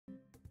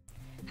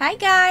Hi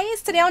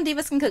guys, today on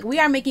Divas Can Cook we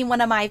are making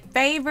one of my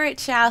favorite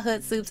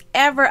childhood soups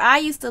ever. I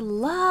used to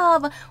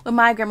love when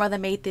my grandmother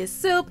made this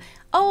soup,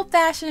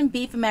 old-fashioned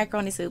beef and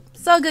macaroni soup.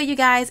 So good you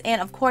guys,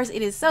 and of course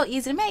it is so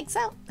easy to make,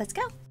 so let's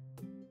go.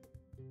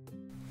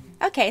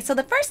 Okay, so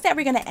the first step,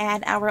 we're going to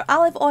add our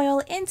olive oil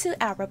into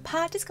our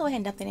pot. Just go ahead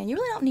and dump it in. You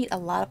really don't need a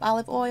lot of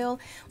olive oil.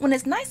 When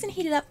it's nice and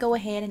heated up, go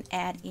ahead and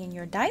add in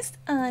your diced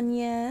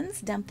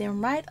onions. Dump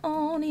them right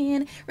on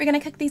in. We're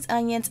going to cook these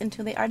onions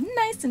until they are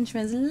nice and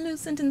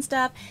translucent and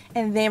stuff.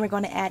 And then we're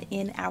going to add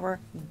in our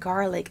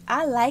garlic.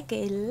 I like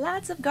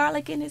lots of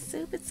garlic in this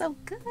soup. It's so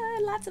good.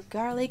 Lots of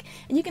garlic.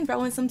 And you can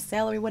throw in some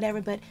celery,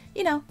 whatever. But,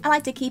 you know, I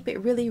like to keep it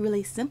really,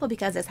 really simple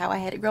because that's how I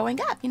had it growing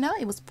up. You know,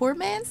 it was poor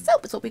man's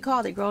soup. It's what we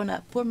called it growing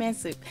up. Poor man's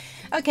soup.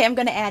 Okay, I'm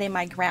going to add in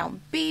my ground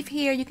beef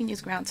here. You can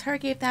use ground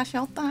turkey if that's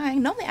your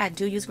thing. Normally I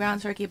do use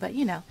ground turkey, but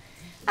you know,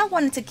 I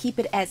wanted to keep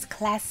it as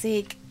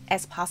classic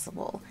as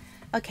possible.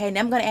 Okay, now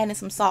I'm going to add in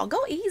some salt. Go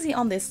easy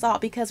on this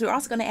salt because we're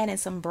also going to add in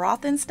some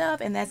broth and stuff,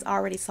 and that's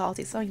already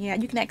salty. So yeah,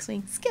 you can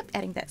actually skip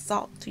adding that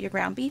salt to your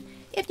ground beef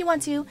if you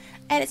want to.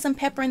 Add some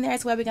pepper in there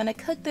as well. We're going to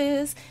cook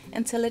this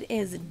until it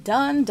is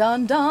done,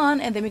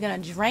 and then we're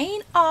going to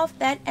drain off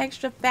that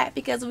extra fat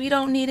because we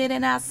don't need it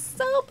in our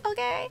soup,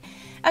 okay?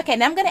 Okay,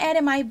 now I'm going to add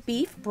in my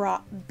beef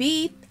broth.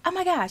 Oh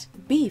my gosh,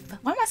 beef.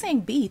 Why am I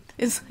saying beef?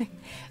 It's like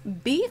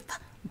beef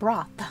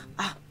broth.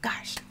 Oh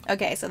gosh.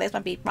 Okay, so that's my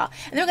beef broth.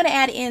 And then we're going to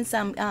add in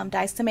some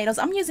diced tomatoes.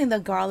 I'm using the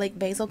garlic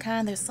basil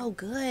kind. They're so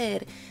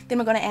good. Then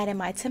we're going to add in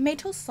my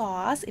tomato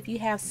sauce. If you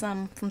have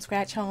some from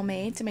scratch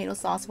homemade tomato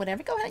sauce,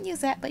 whatever, go ahead and use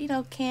that. But you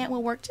know, canned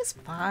will work just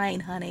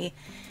fine, honey.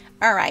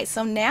 Alright,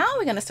 so now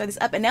we're going to stir this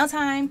up. And now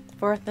time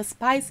for the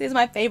spices.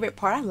 My favorite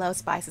part. I love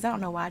spices. I don't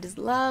know why. I just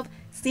love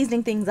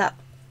seasoning things up.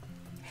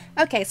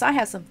 Okay, so I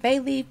have some bay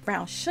leaf,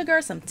 brown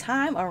sugar, some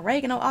thyme,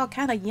 oregano, all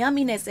kind of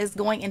yumminess is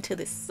going into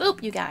this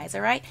soup, you guys, all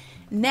right?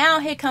 Now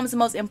here comes the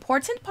most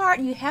important part.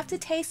 You have to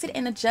taste it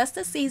and adjust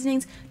the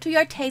seasonings to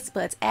your taste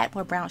buds. Add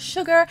more brown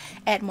sugar,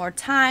 add more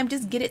thyme,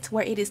 just get it to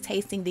where it is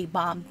tasting the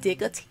bomb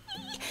diggity.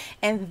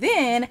 And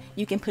then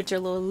you can put your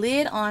little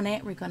lid on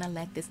it. We're gonna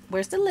let this,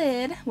 where's the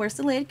lid? Where's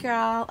the lid,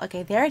 girl?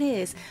 Okay, there it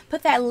is.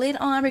 Put that lid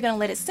on, we're gonna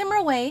let it simmer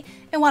away.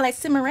 And while it's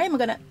simmering,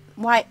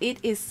 while it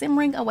is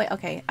simmering away,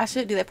 okay, I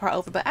should do that part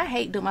over, but I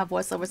hate doing my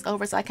voiceovers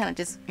over, so I kind of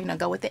just, you know,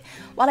 go with it.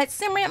 While it's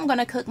simmering, I'm going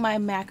to cook my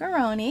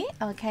macaroni,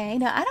 okay?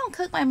 Now, I don't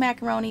cook my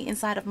macaroni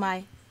inside of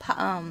my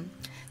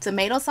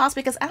tomato sauce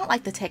because I don't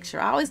like the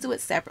texture. I always do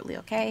it separately,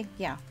 okay?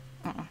 Yeah.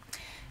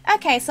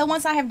 Okay, so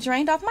once I have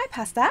drained off my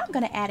pasta, I'm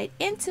going to add it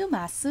into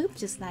my soup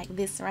just like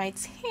this right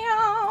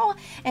here.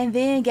 And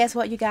then guess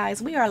what, you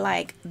guys? We are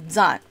like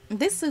done.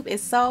 This soup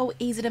is so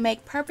easy to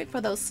make, perfect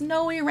for those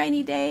snowy,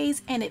 rainy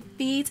days, and it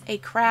feeds a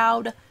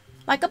crowd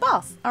like a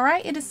boss, all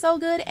right? It is so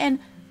good and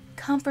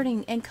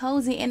comforting and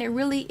cozy, and it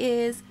really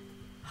is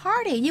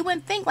hearty. You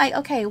wouldn't think like,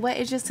 okay, what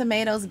is just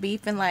tomatoes,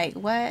 beef, and like,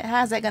 what?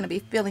 How's that going to be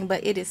filling?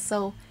 But it is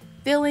so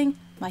filling.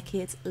 My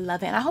kids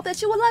love it, and I hope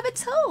that you will love it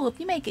too if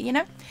you make it, you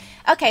know.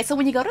 Okay, so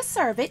when you go to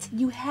serve it,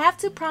 you have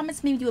to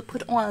promise me you would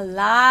put on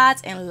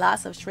lots and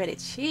lots of shredded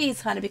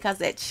cheese, honey, because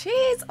that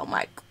cheese, oh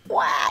my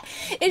god,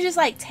 it just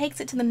like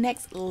takes it to the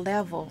next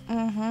level.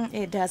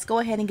 It does. Go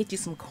ahead and get you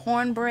some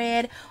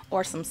cornbread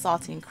or some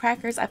saltine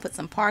crackers. I put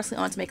some parsley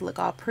on to make it look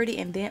all pretty,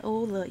 and then oh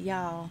look,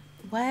 y'all,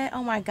 what?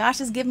 Oh my gosh,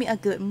 just give me a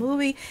good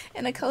movie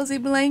and a cozy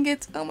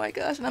blanket. Oh my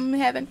gosh, and I'm in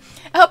heaven.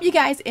 I hope you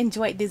guys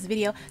enjoyed this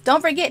video. Don't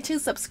forget to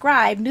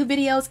subscribe. New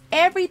videos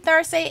every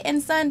Thursday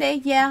and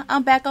Sunday. Yeah,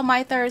 I'm back on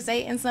my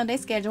Thursday and Sunday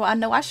schedule. I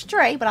know I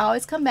stray, but I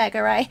always come back,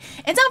 all right?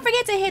 And don't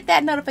forget to hit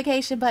that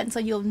notification button so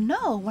you'll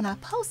know when I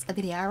post a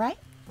video, all right?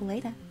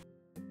 Later.